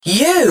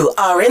You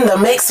are in the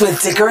mix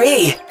with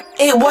Degree.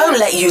 It won't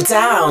let you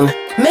down.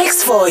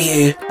 Mixed for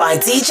you by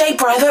DJ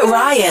Private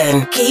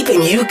Ryan,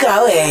 keeping you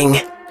going.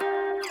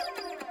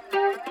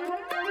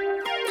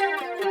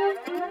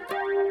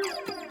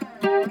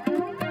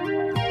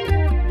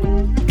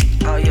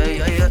 Oh yeah,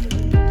 yeah, yeah.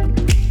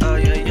 Oh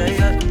yeah, yeah,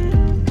 yeah.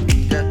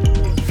 Yeah.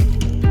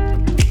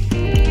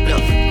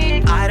 Look,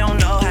 I don't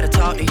know how to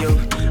talk to you.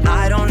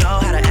 I don't know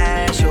how to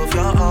ask you if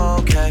you're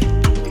okay.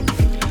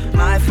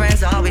 My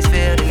friends always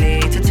feel the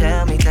need to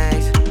tell me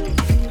things.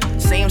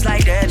 Seems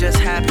like they're just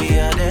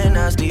happier than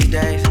us these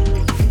days.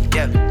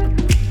 Yeah.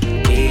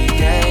 These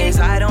days,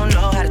 I don't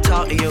know how to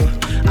talk to you.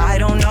 I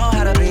don't know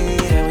how to be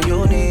there when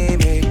you need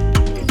me.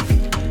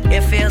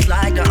 It feels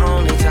like the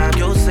only time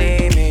you'll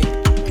see me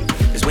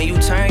is when you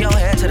turn your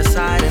head to the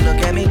side and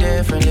look at me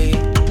differently.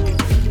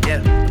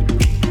 Yeah.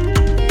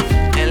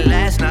 And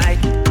last night,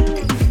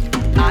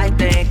 I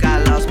think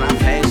I lost my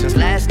patience.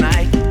 Last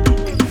night,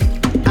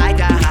 I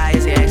got high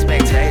as the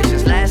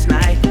expectations. Last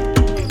night,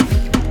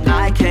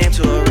 I came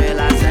to a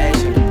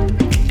realization,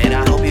 and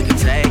I hope you can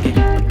take it.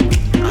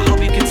 I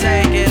hope you can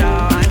take it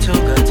all. I'm too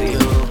good to you.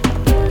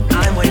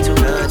 I'm way too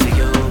good to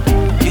you.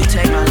 You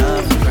take my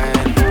love for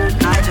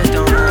granted. I just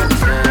don't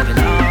understand it.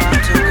 No,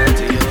 I'm too good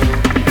to you.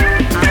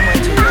 I'm way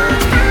too good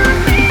to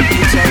you.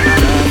 You take my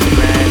love for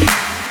granted.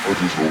 I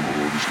just don't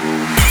understand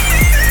it.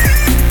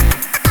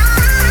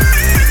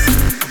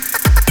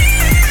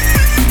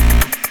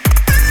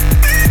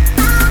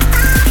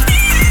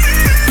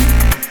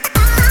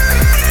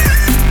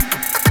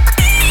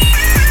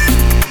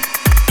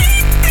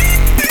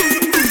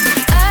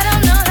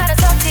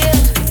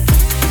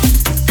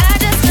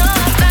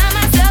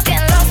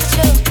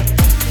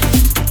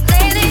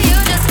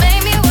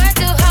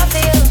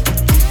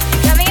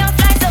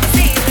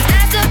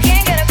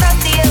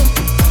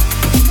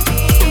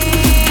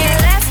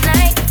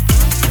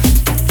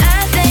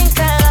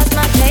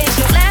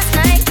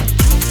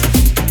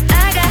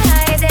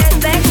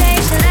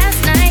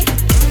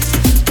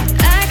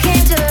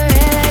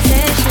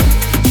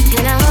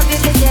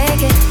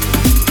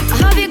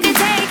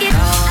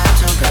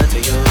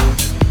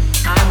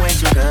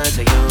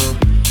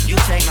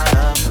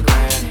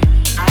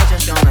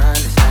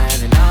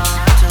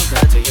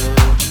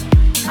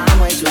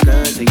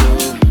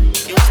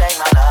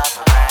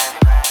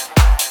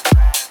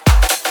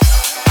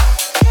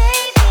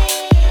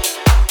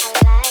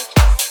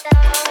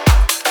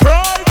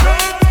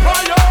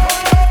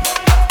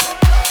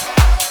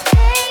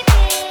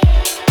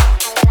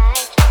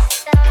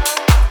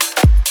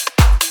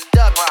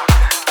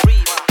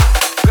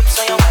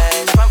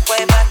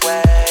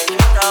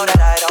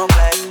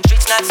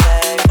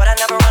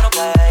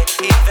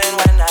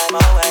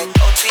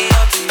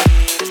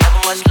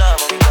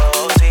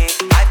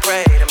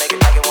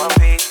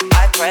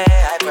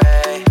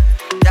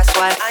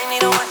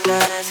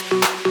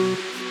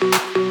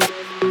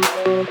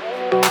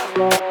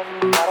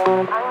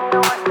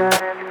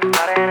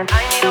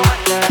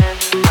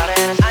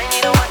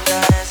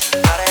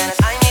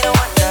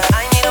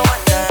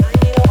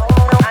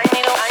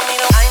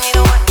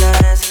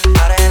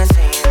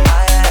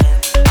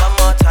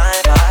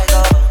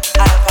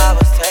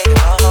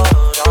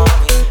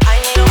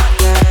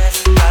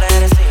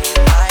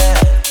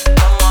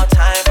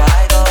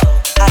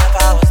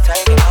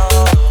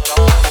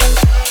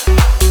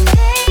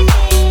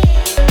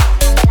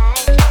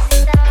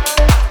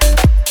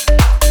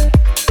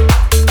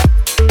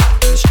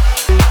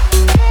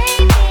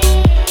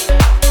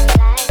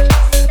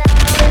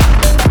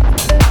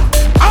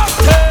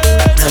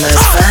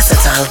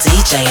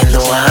 DJ in the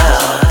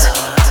world.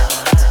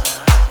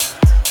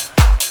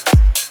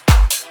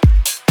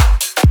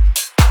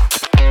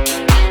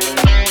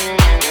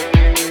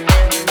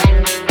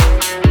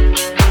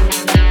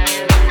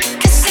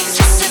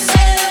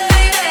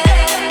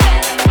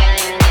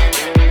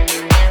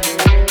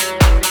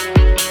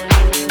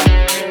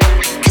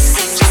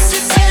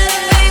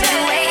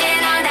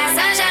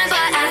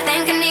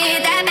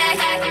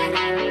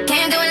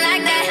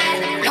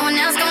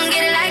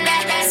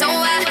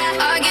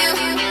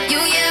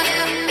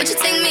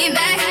 Take me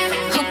back.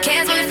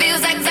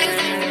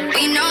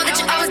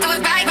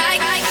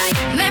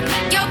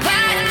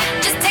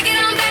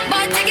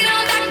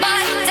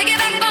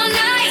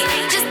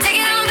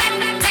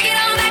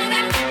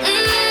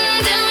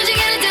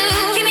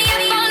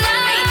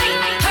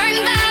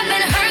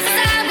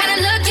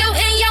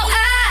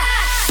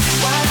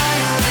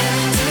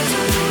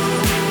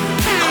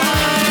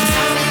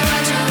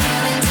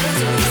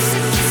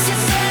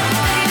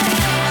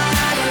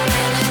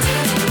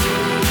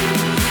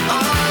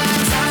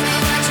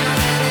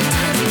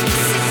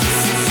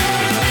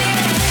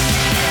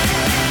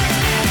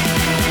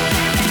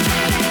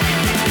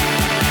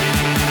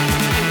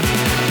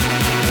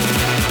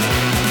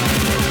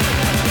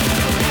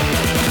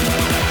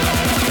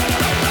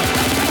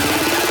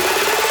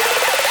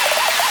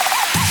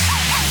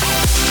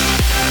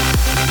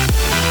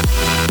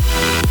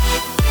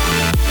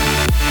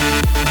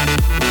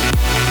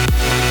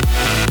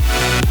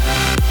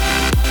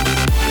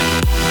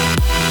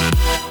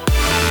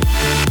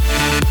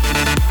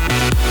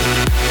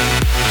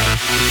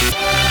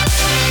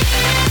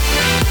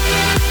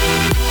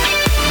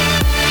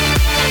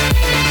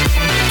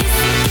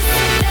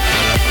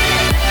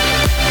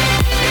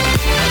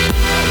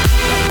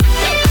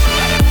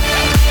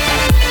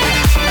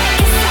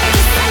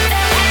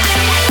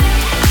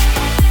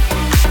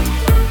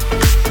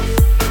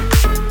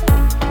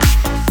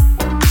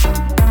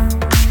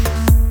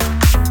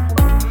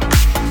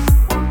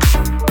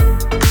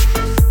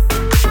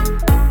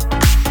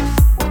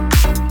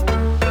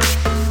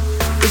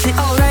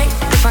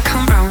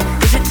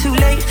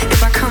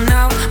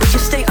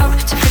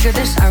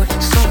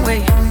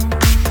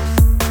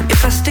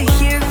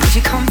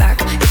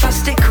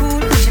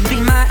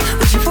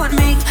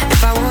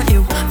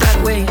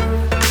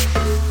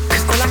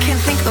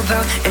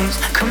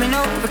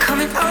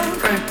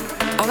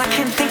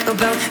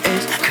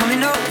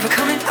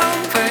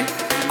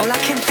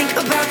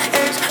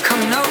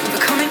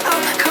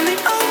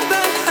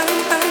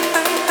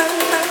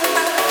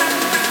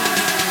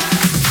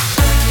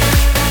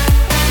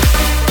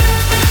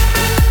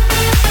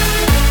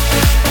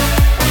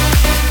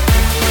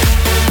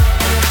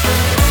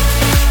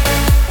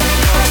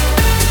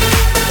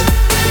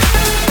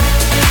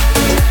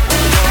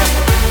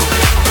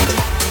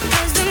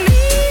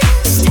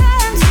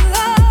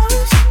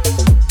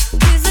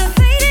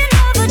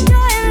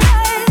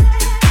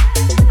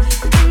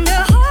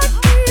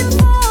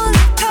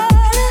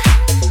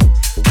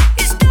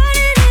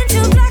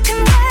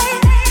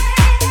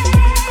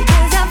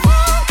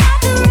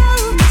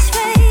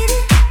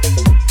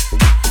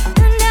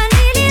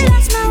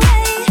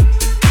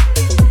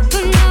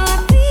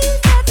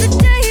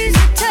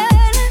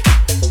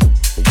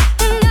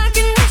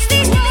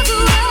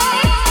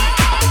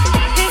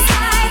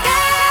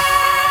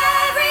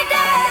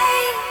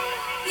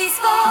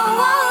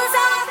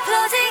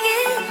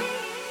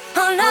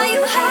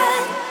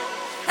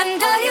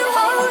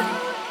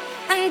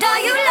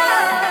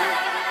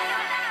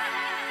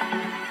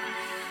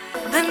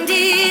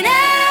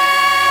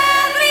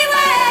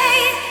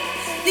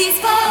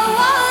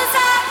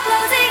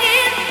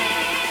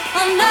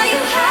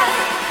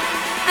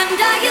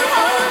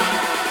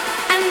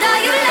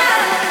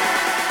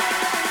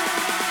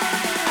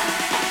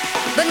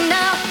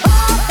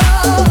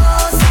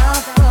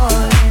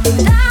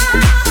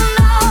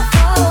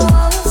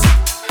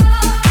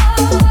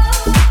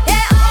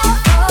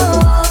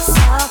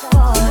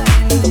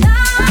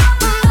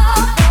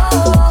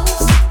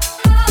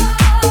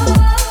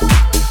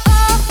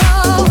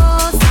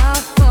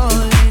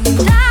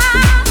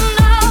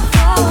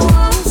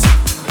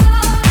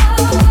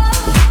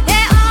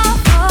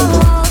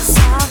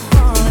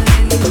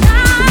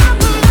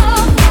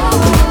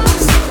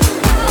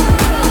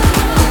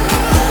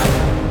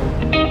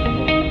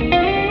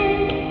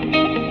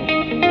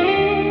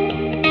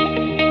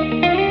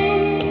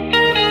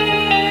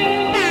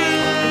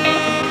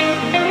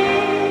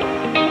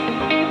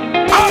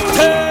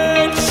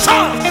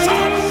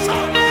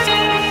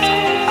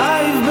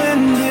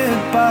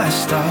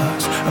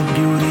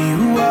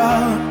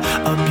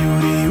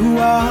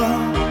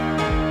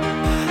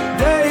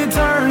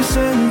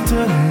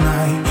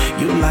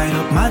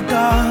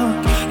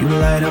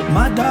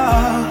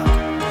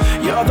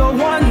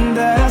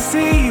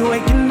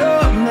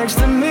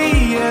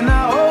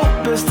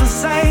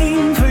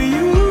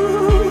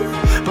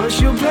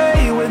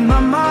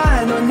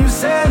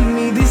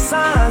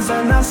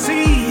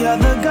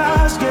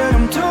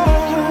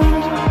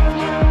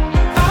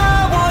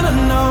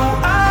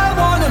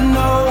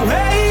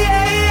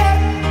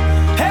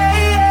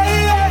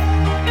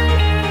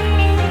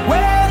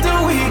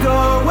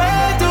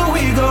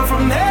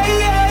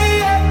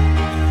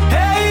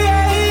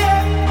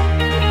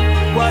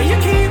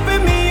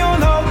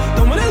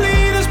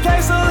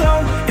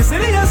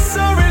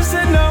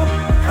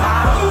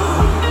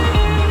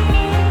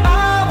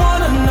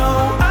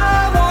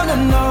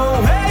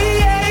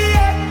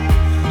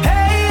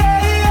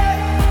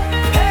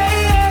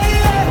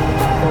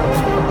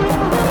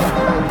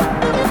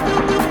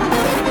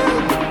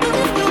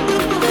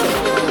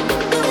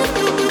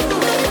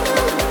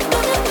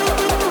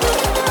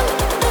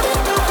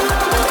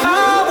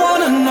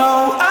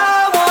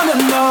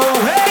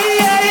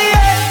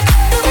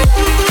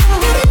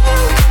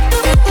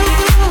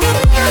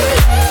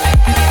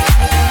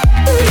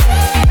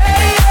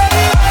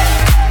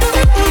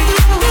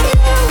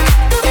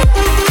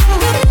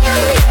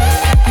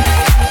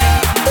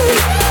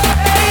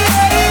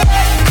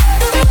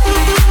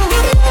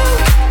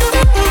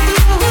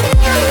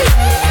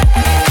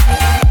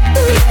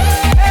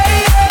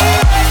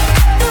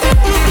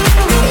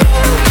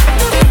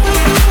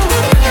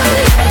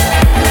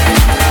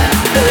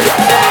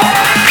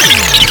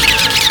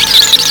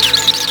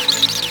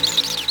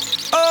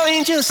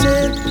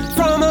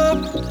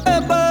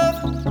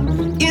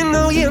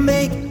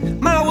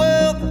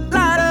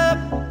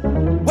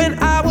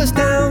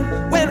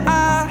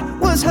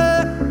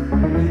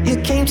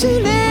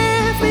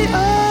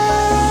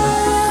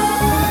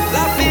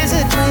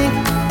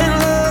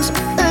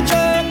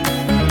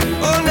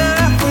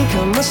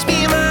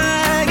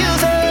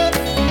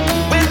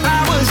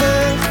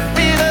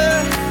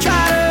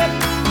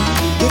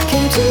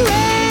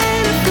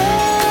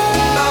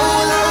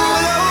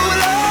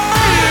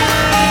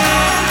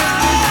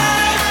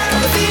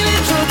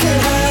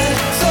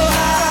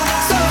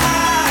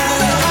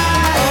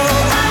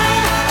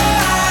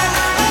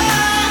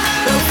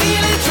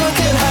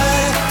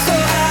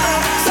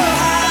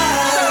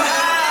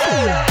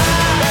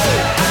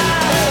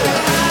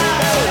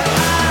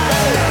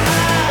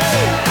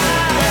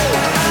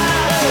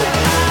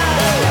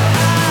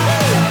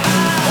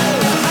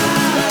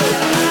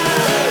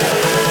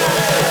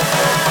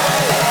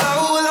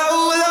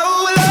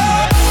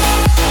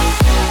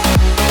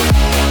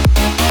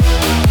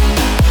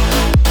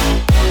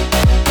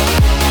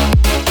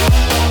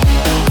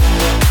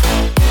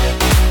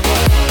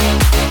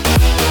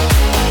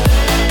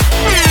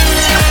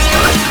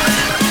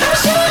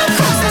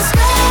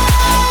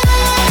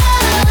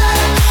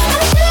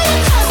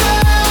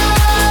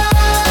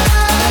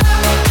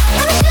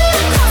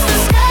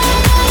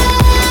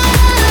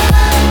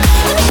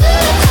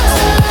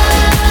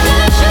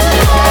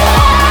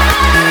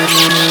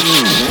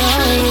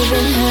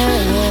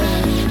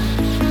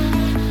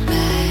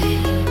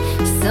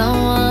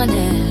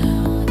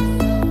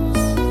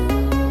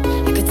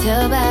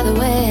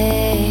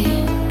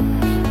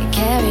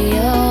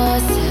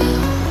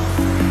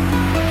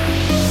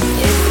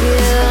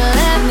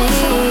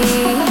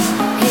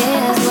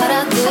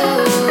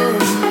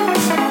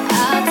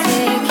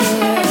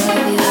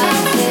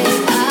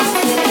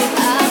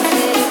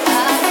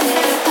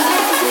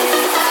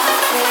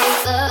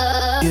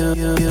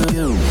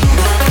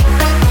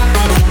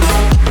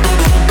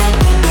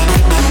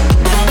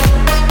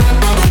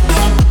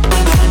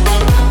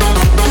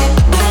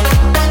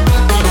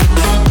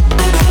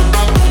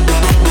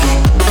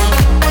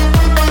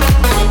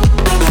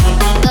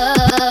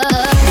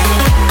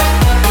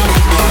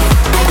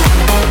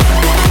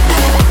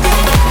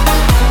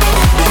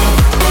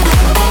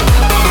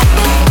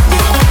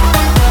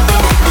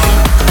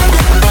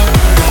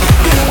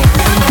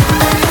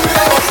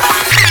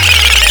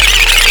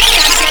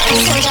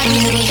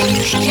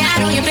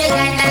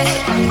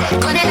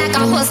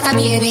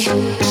 my baby.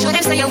 Show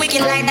them say you're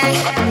wicked like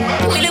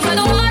that. We live where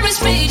the war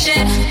is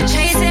raging,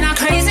 chasing our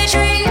crazy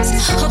dreams,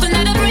 hoping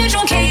that the bridge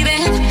won't cave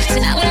in.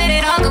 Tonight we'll let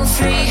it all go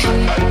free.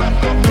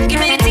 Give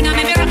me the thing, I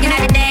made me rockin'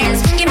 at the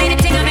dance. Give me the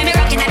thing, I made me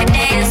rockin' at the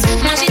dance.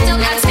 Now she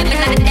don't like stepping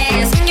at the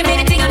dance. Give me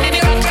the thing, I made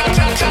me rock, rock,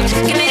 rock, rock.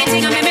 Give me the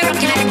thing, I made me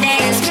rockin' at the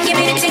dance. Give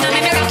me the thing, I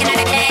made me rockin' at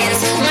the dance.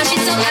 Now she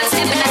don't like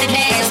stepping at the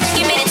dance.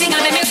 Give me the thing, I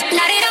made me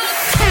light it up.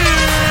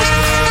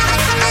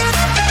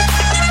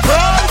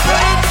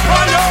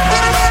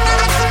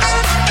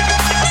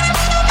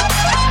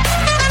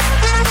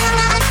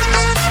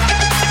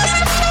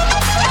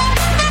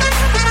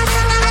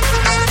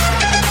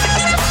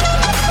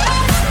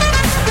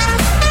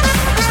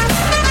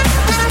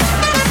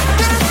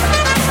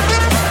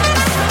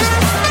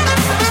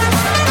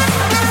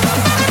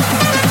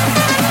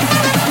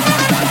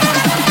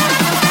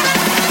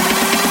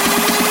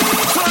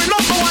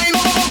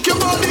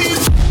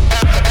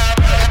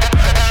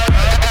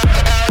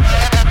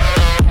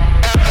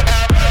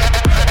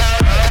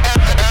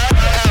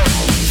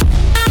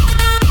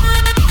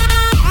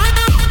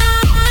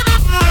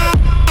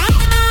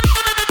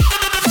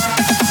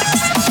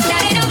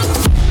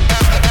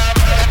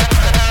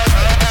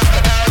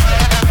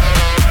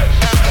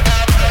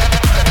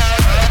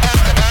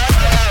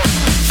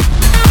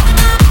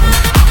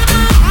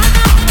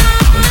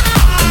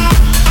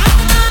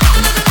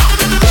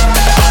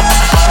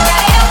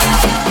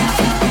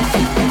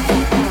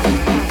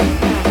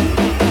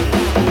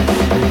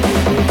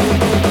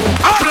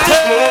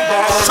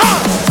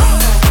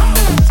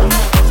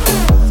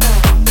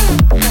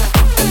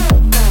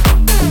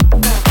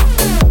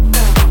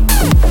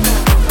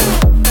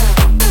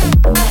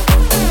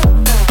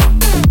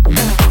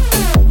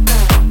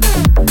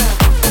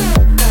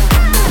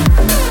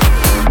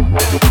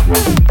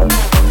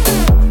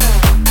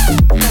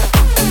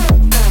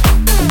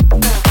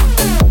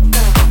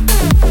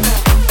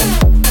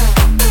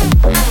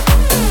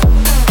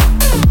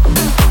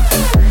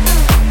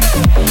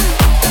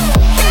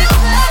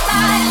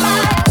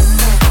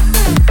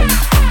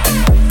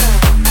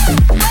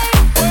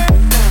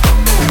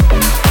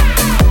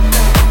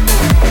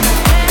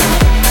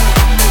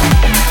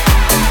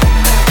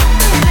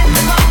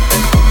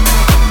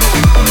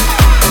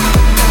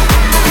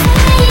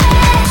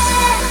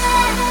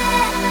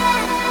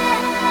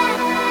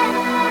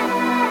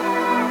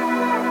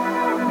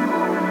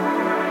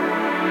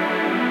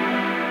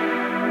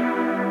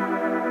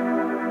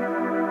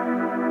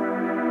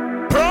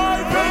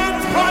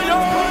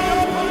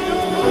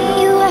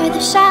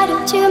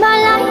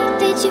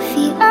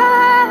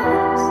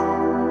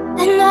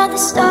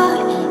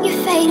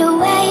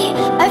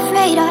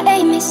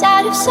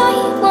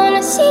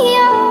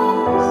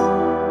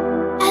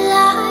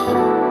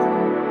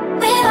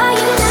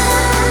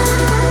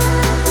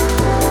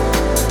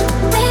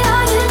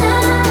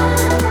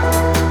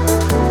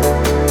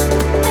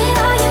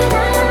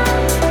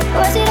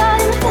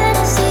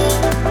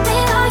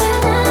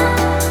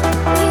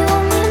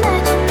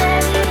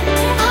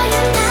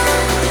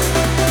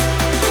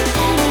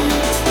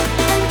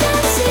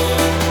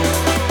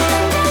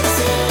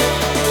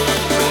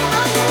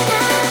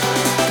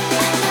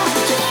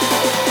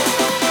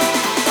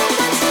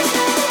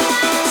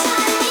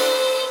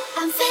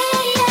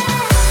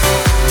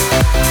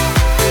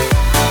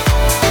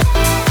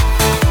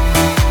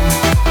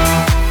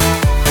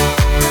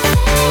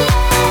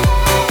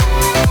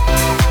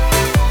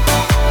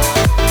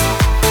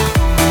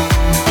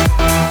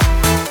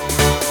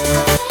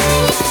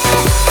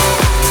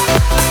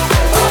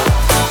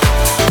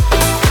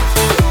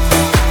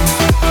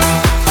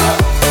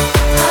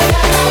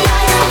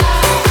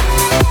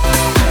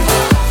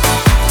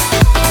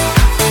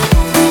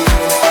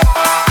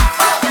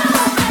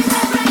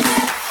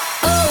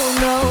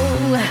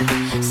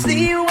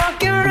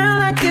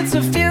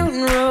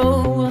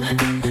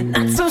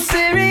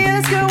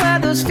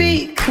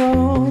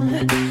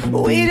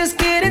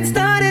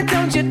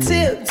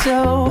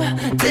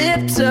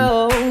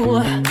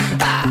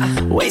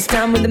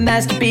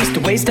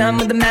 Waste time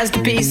with the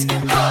masterpiece.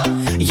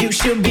 You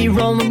should be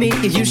rolling me.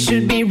 You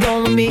should be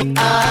rolling me.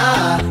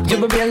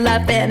 You're a real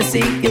life fantasy.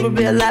 You're a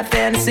real life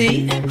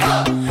fantasy.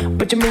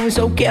 But you're moving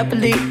so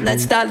carefully.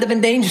 Let's start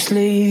living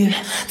dangerously.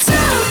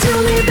 Talk to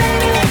me,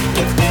 baby.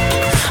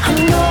 I'm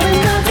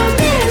going up from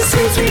this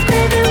sweet, sweet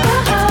baby.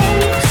 Whoa.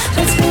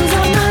 Let's lose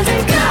our minds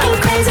and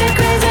go crazy,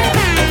 crazy.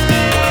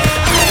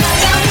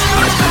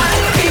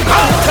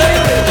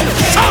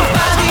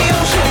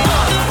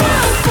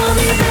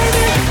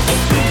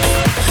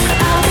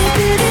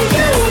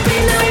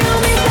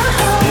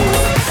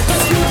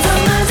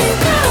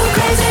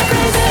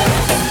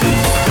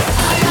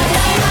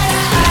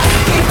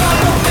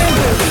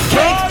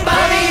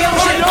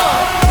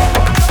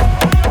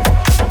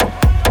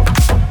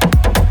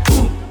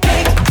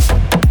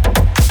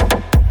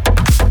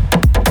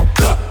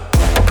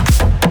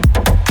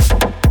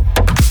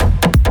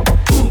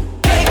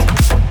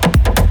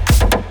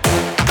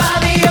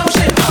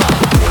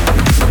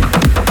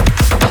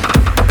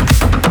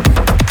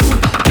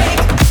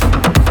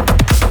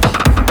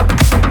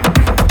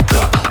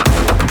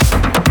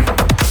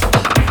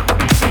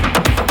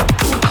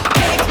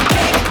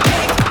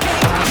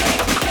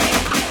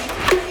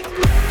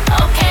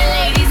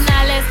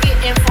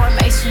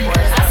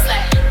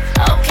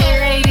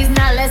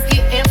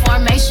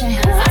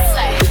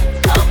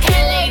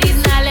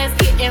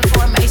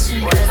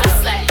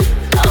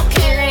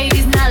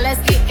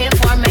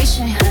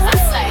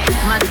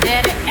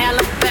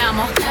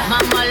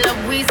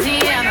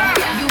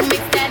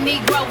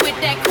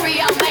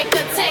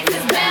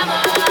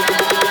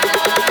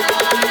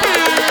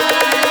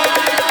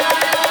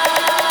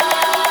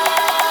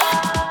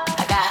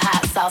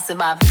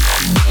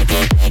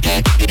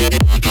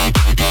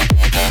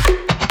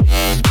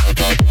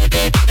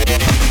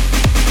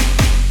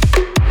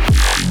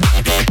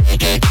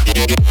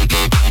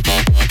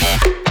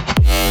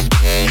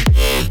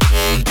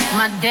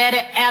 My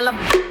daddy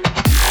Alabama.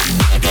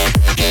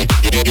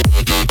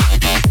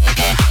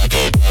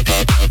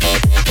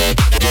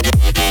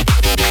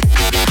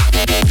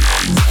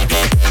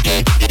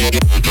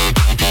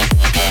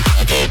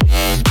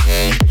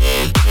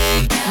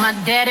 My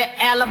daddy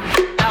Alabama.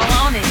 I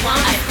want it. I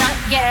stuck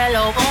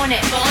yellow on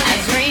it. I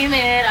dream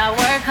it. I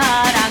work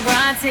hard. I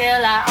grind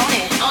till I own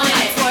it.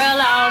 I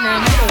twirl on the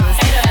middles.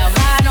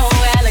 Albino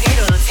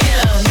alligators.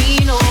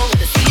 Camino with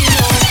the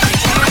Cino.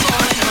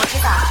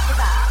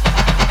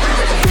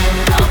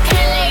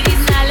 Okay,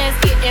 ladies, now let's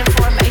get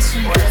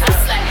information. I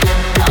say.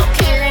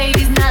 Okay,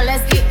 ladies, now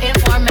let's get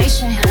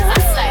information. I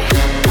say.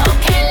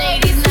 Okay,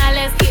 ladies, now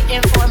let's get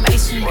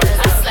information.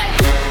 I say.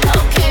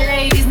 Okay,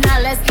 ladies, now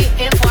let's get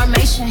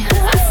information.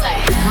 I say.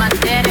 My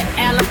daddy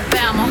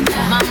Alabama,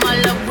 mama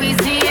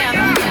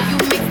Louisiana. You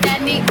mix that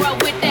Negro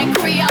with that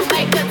Creole,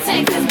 make a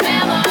Texas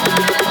Bama.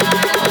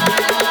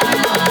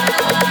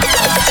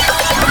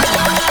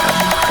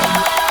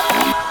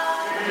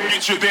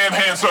 Get your damn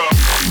hands up.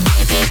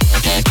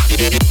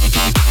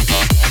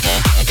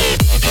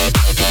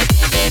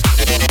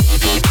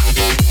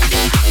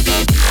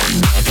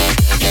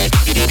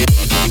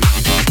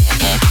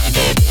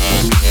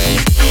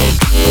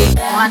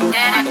 My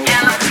daddy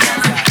Alabama.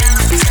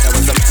 Said I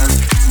was a man.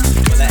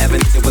 All I ever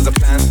needed was a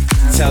plan.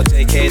 Tell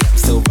JK that I'm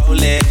still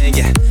rolling.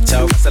 Yeah.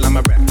 Tell Russell I'm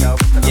a rap.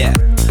 Yeah.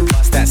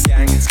 Bust that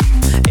gang.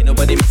 Ain't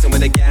nobody messing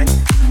with the gang.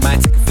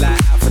 Might take a fly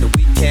out for the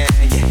weekend.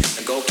 Yeah.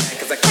 I go back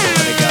 'cause I come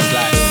for the girls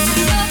like.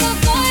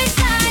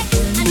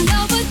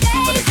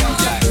 For the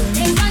girls like.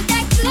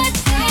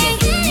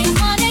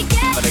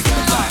 For the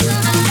girls like.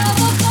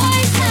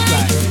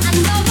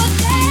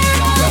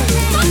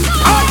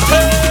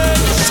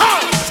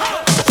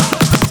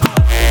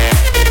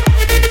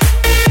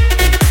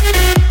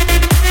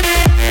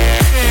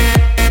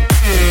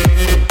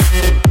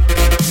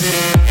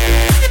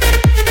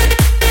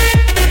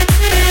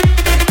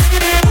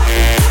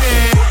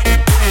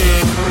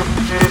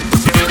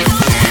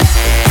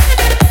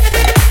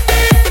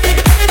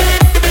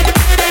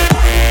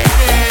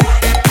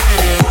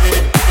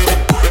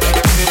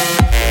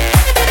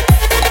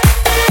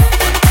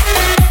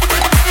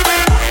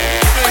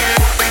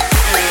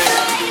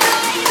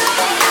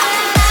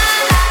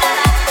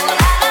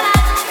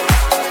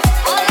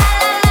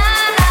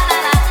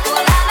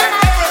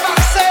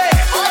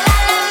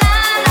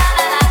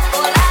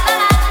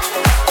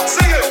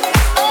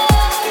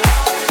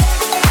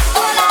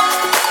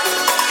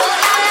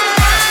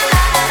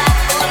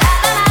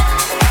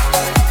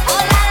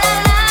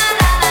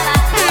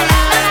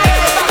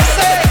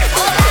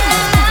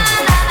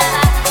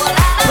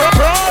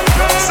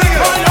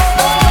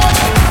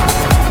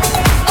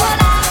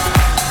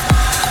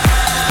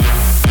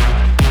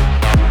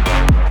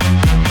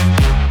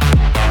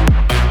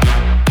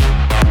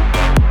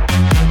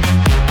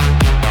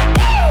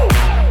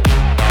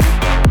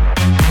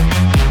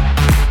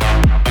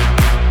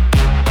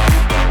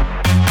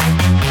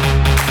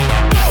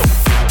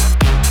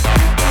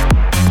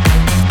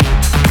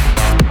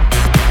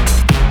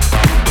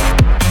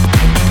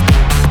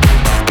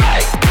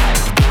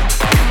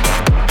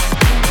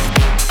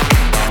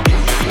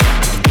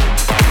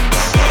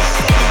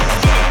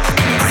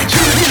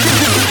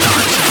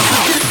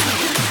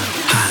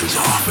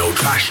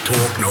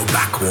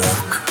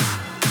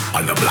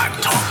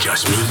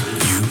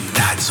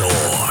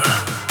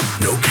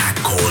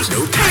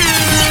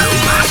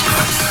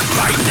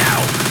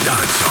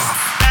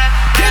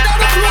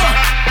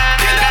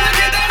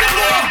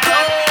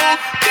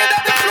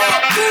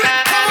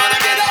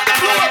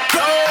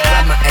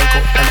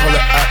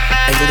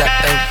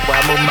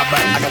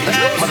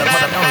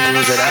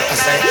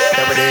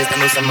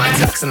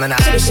 And then I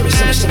shimmy to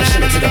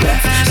the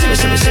left.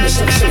 Shimmy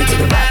to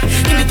the right.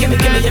 Gimme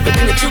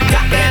everything that you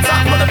got. Hands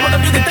off, mother,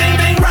 do the thing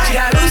right. She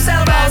got loose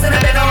elbows and a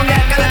big on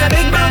neck. Got like a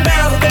big bone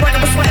barrel who can work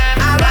up a sweat.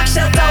 I rock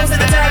shell toes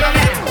and a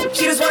turtleneck.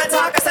 She just wanna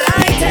talk, I said I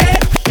ain't dead.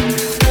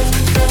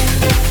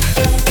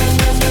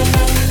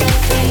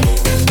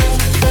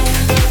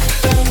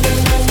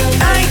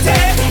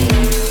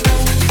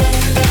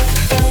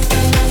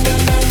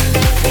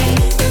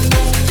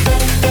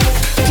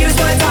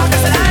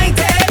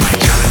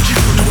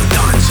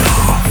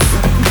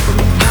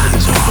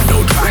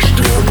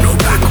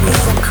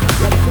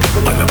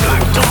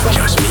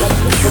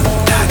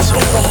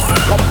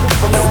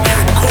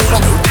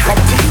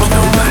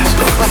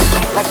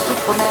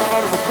 Like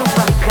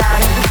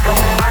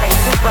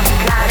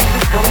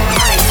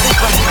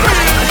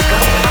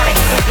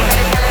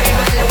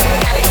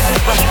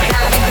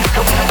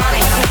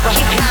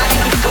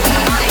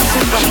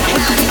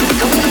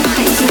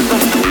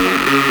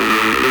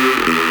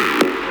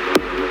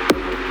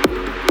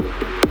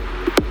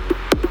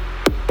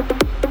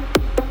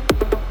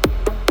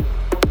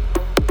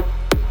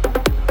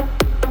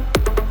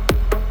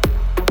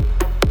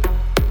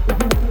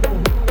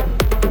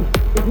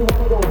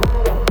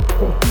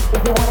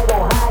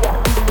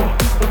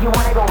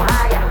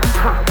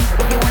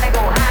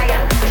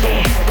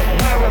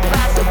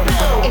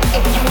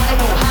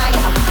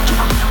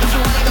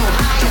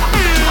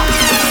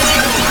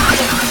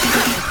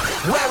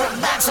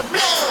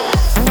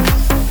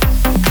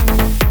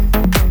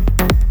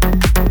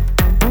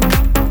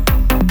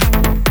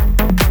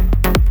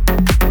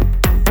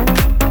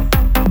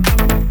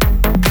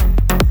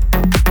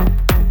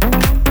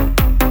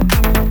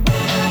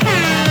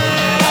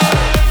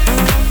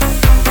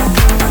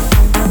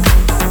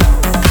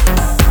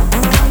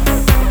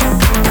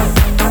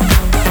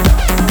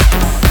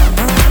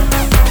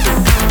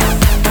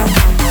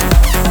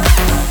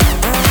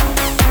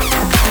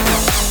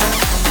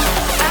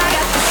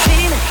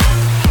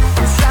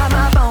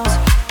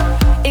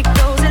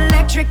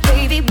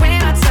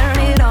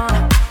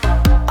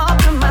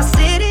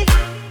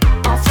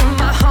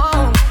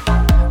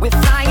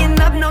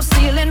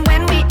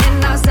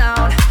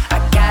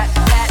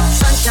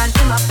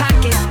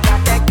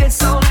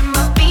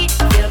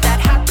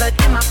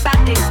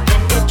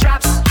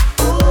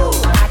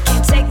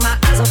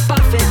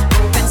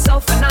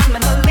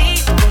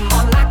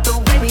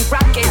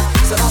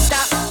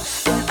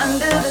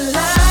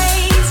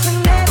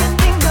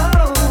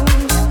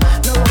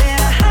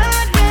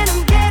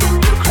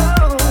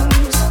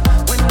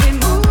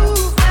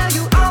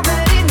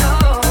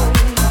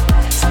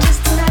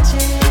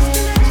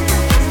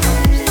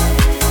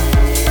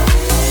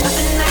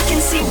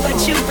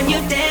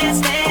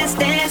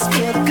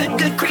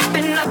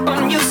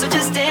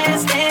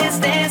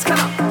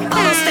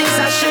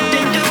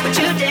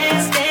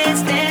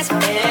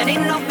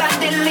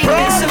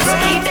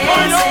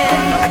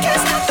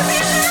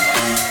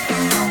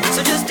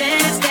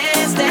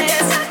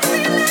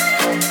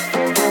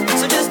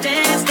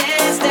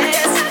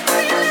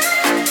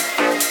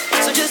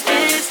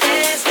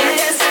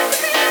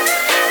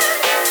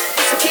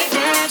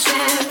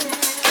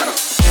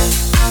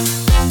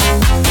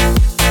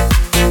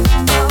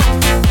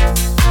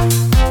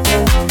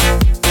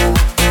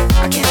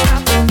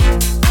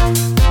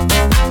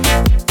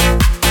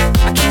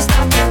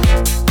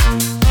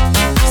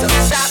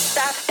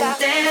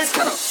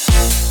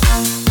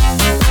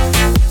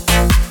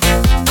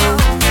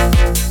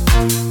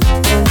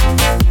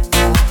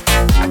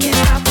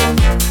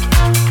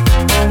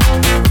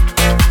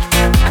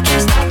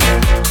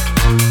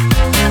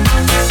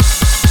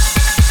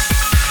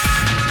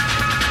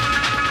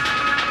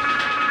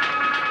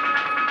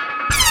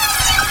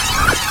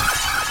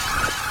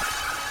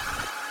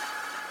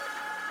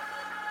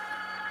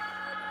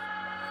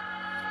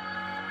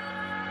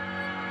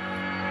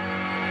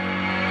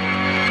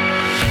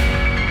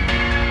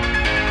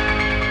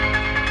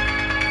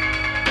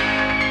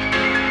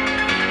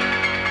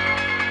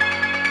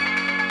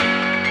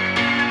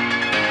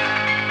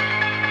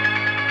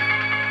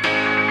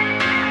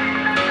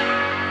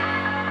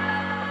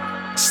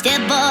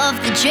Step off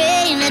the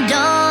train at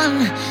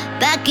dawn,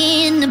 back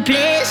in the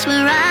place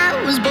where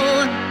I was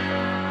born.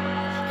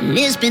 And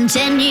it's been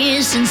 10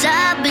 years since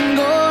I've been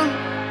gone.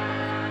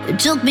 It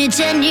took me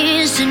 10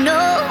 years to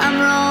know I'm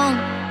wrong.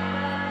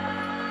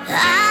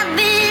 I've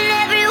been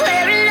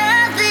everywhere and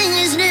nothing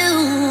is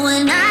new,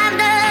 and I've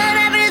done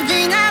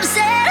everything I've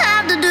said I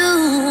have to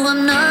do.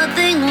 I'm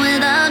nothing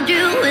without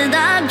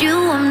you,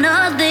 I'm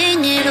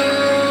nothing at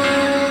all.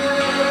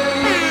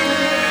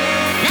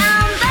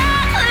 Now I'm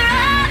back where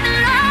I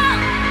belong,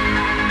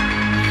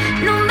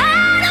 no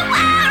matter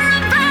where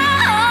I'm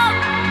from.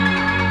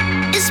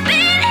 It's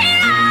been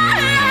here all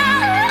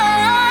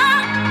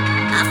along.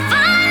 I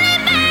finally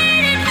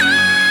made it home.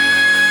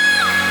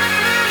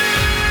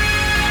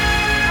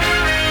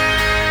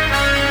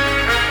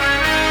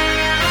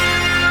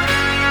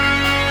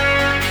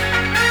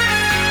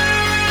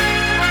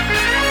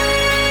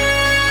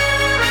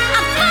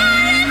 I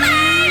finally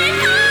made it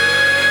home.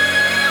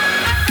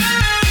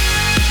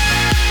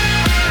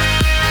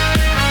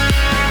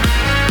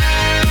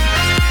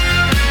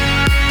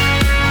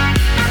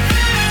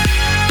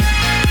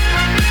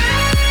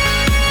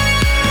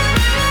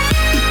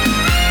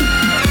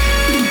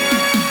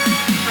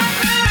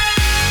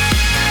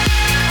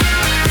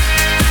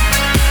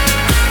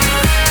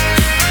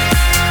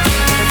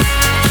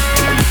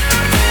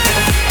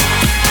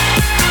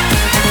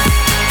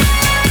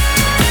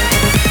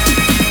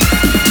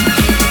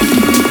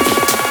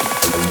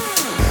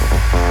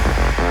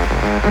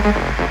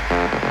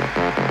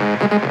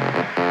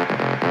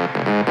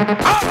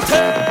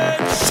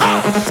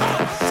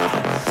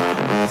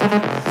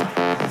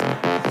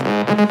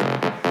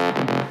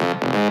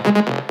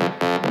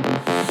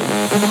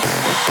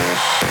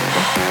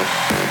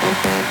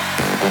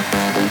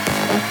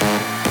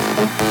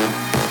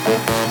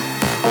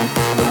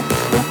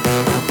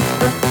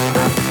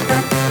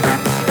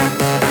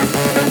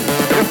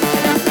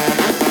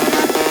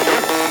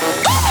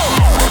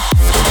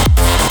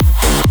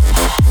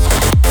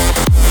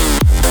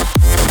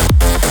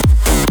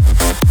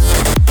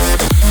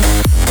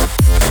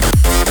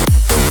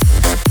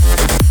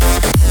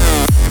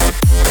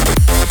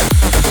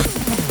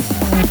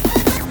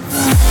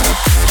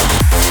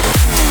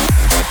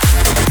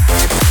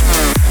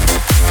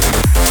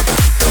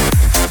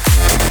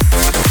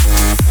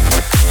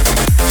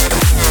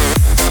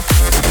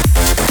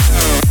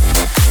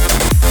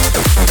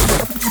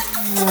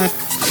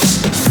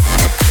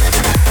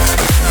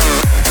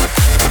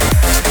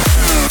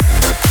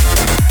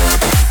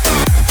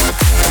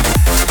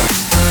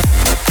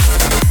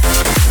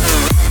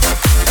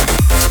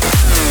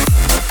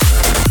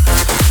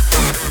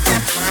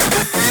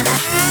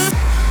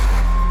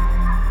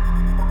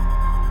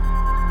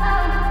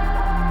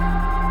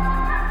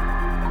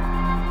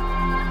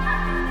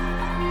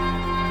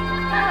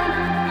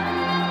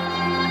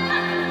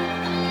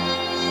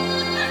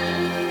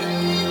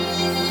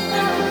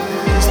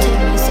 Used to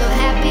be so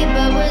happy,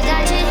 but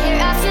without you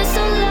here, I feel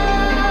so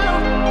low.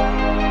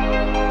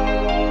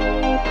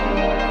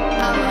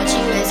 I watch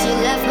you as you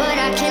left, but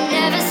I can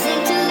never seem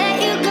to let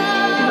you go.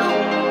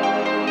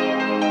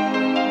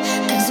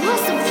 'Cause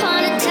once upon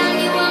a time,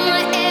 you were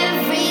my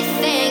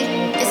everything.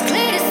 It's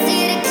clear to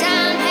see that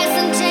time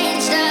hasn't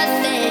changed a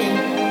thing.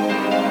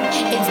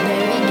 It's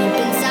buried deep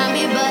inside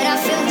me, but I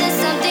feel there's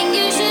something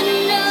you should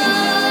know.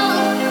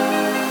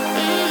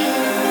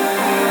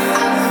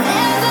 I will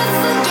never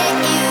forget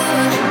you.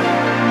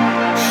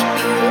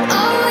 You will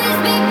always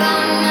be by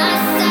my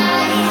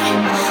side.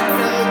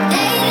 From the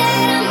day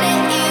that I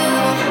met you,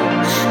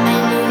 I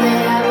knew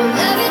that I will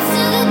love you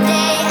till the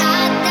day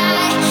I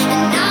die.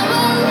 And I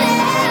will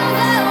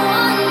never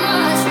want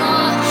much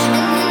more.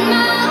 And in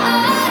my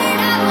heart,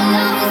 I will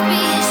always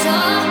be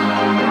sure.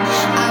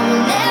 I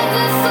will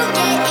never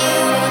forget you.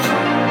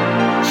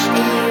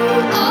 And you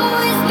will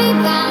always be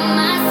by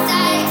my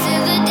side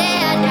till the day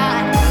I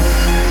die.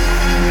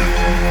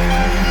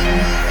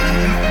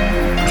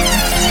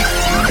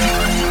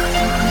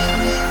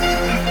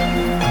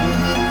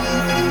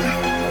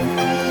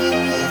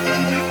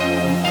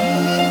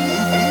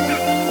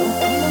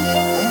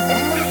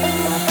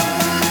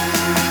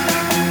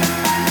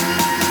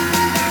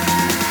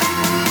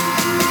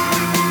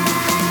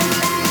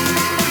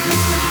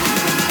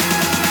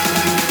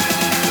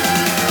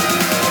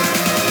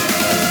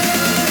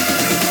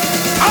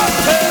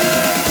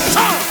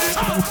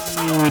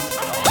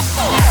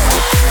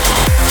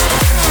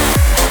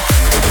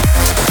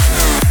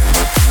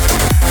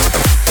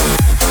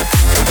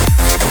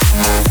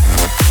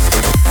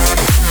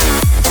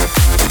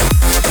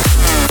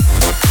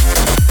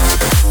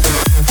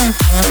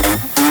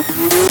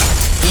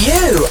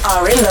 You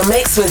are in the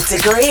mix with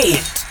Degree.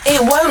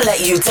 It won't let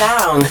you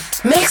down.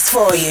 Mixed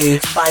for you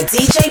by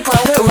DJ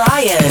Private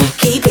Ryan,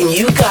 keeping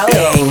you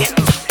going.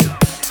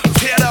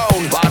 Tear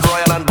down, Bad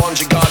Royal and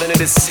Bungee Garden in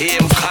the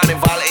same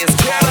carnival is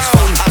called as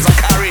fun as a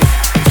carry.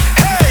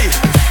 Hey!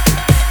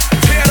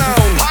 Tear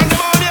down,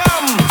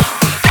 pandemonium!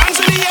 Hands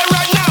in the air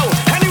right now,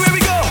 anywhere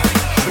we go.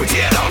 We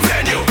tear down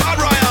venue, Bad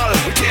Royal.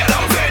 We tear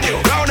down venue,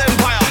 Crown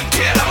Empire.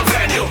 Tear down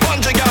venue,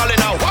 Bungee Garden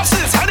now. Watch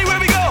this, anywhere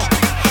we go.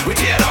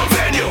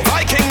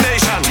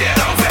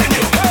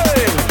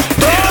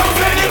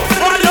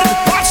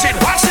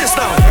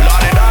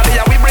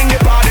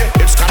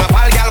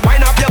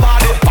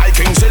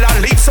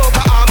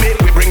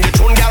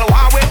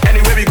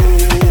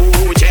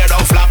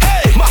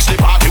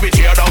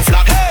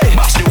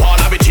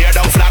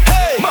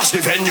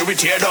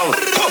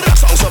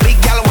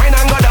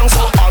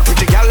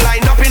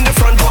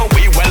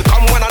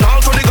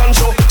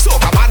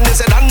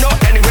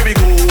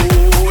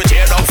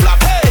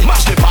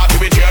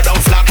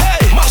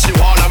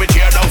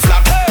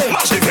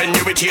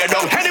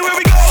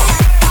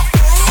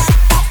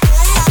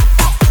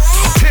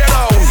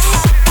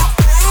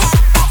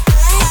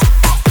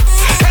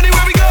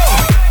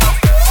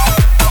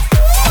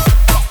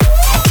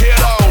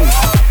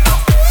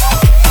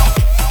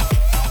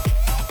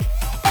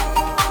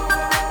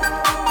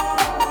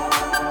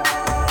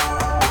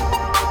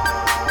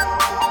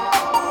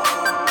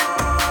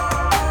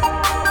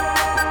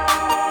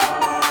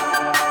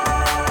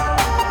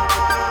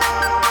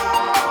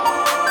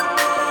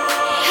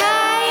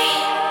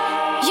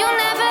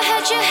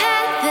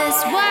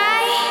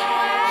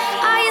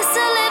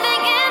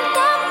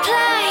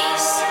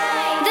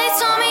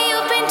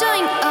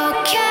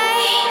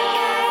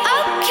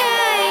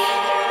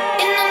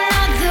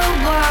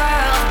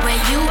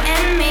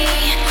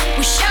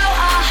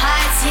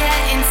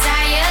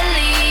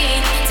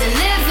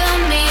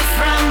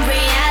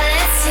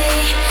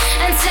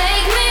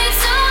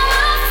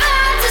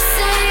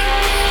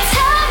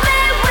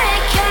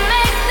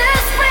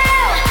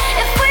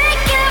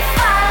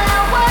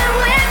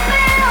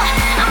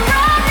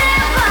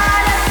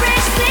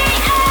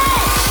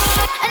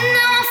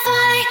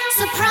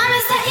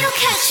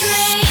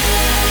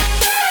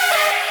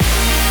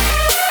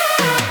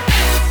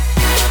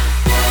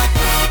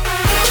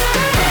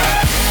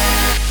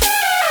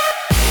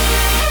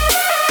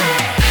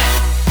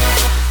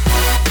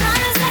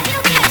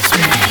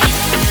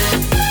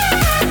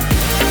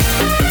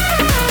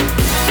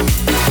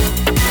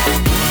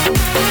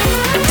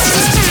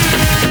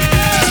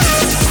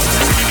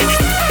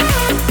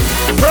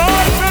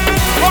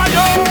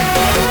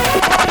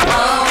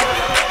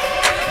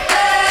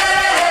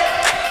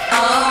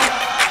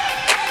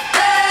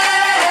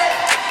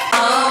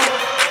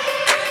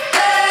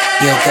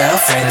 your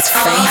girlfriend's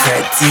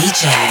favorite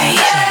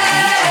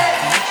DJ.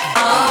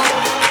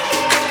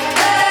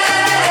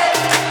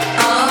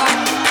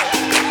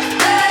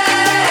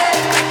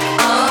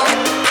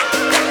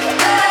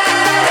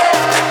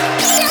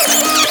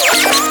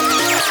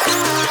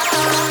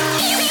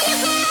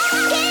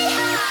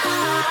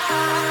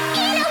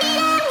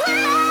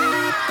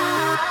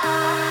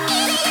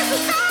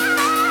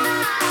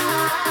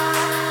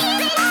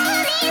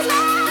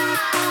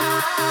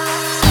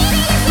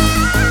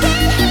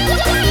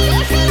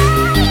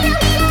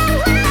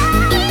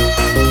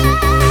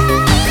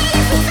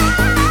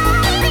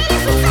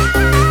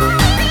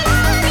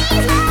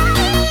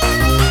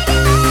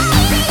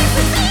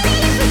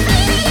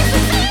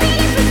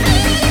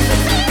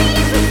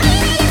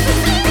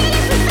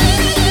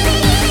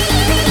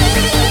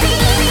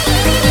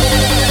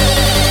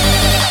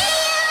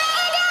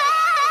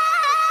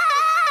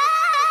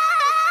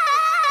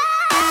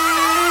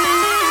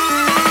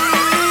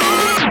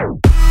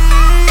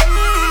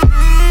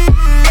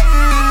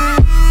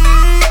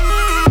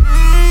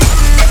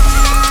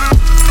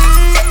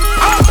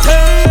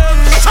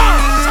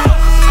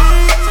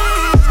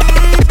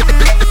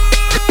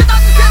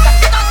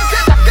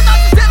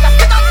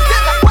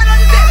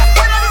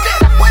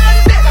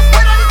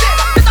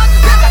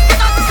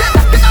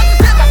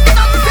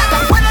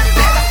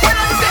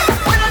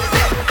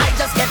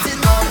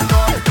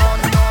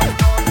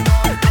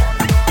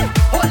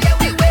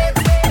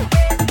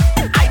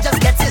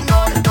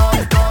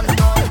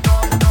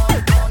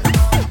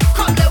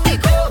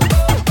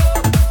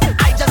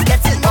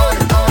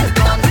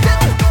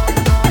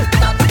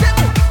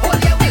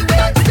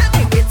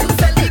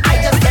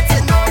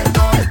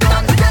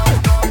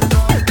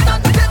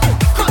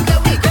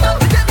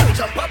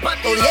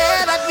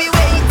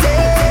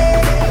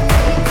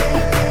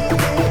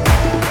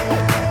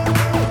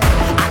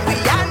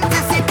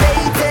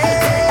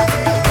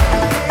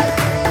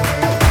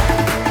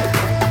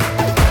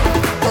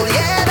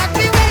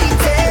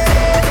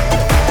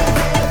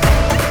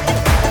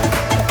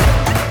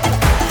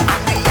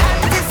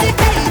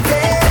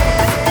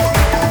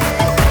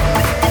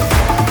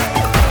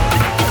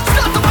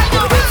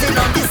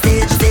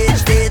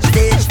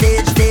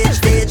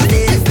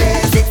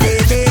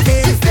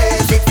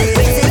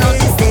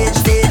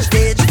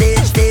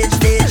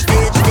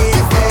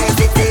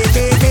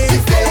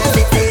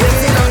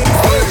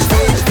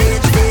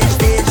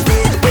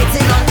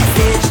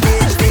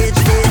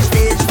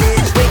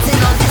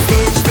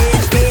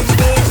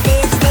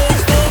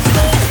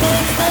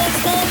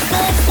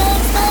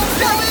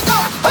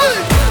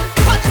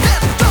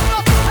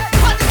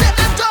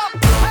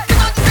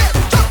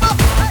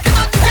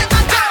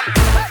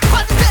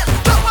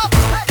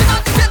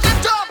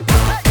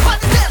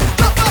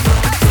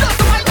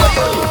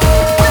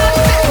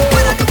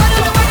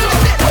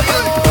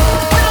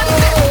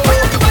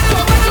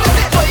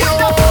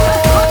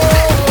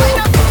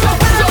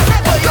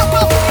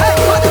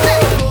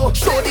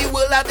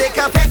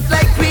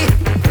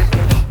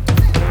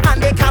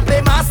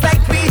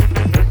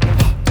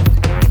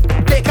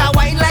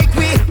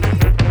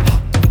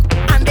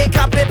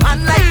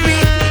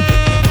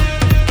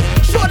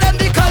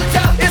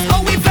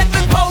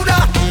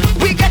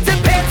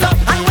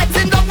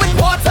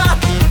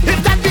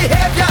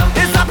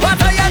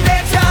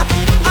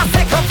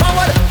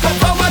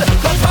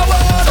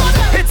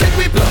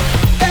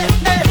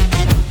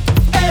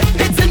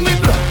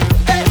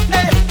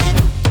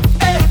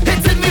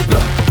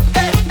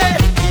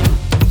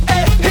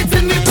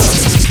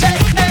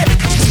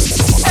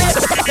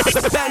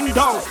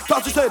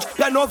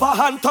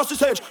 Touch the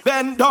stage,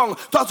 bend down,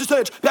 touch the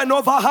stage, bend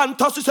over, hand,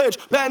 touch the stage,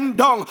 bend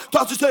down,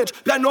 touch the stage,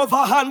 bend over,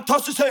 hand,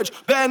 touch the stage,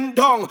 bend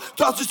down,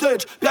 touch the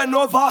stage, bend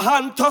over,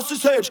 hand, touch the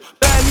stage,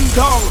 bend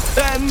down,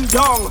 bend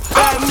down,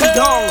 bend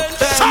down,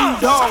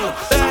 bend down,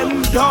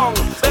 bend down,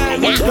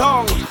 bend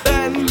down,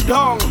 bend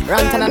down.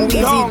 Rantan and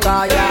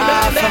Weezy,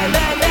 yeah,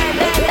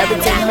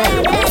 everything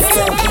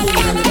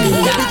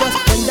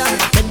ready.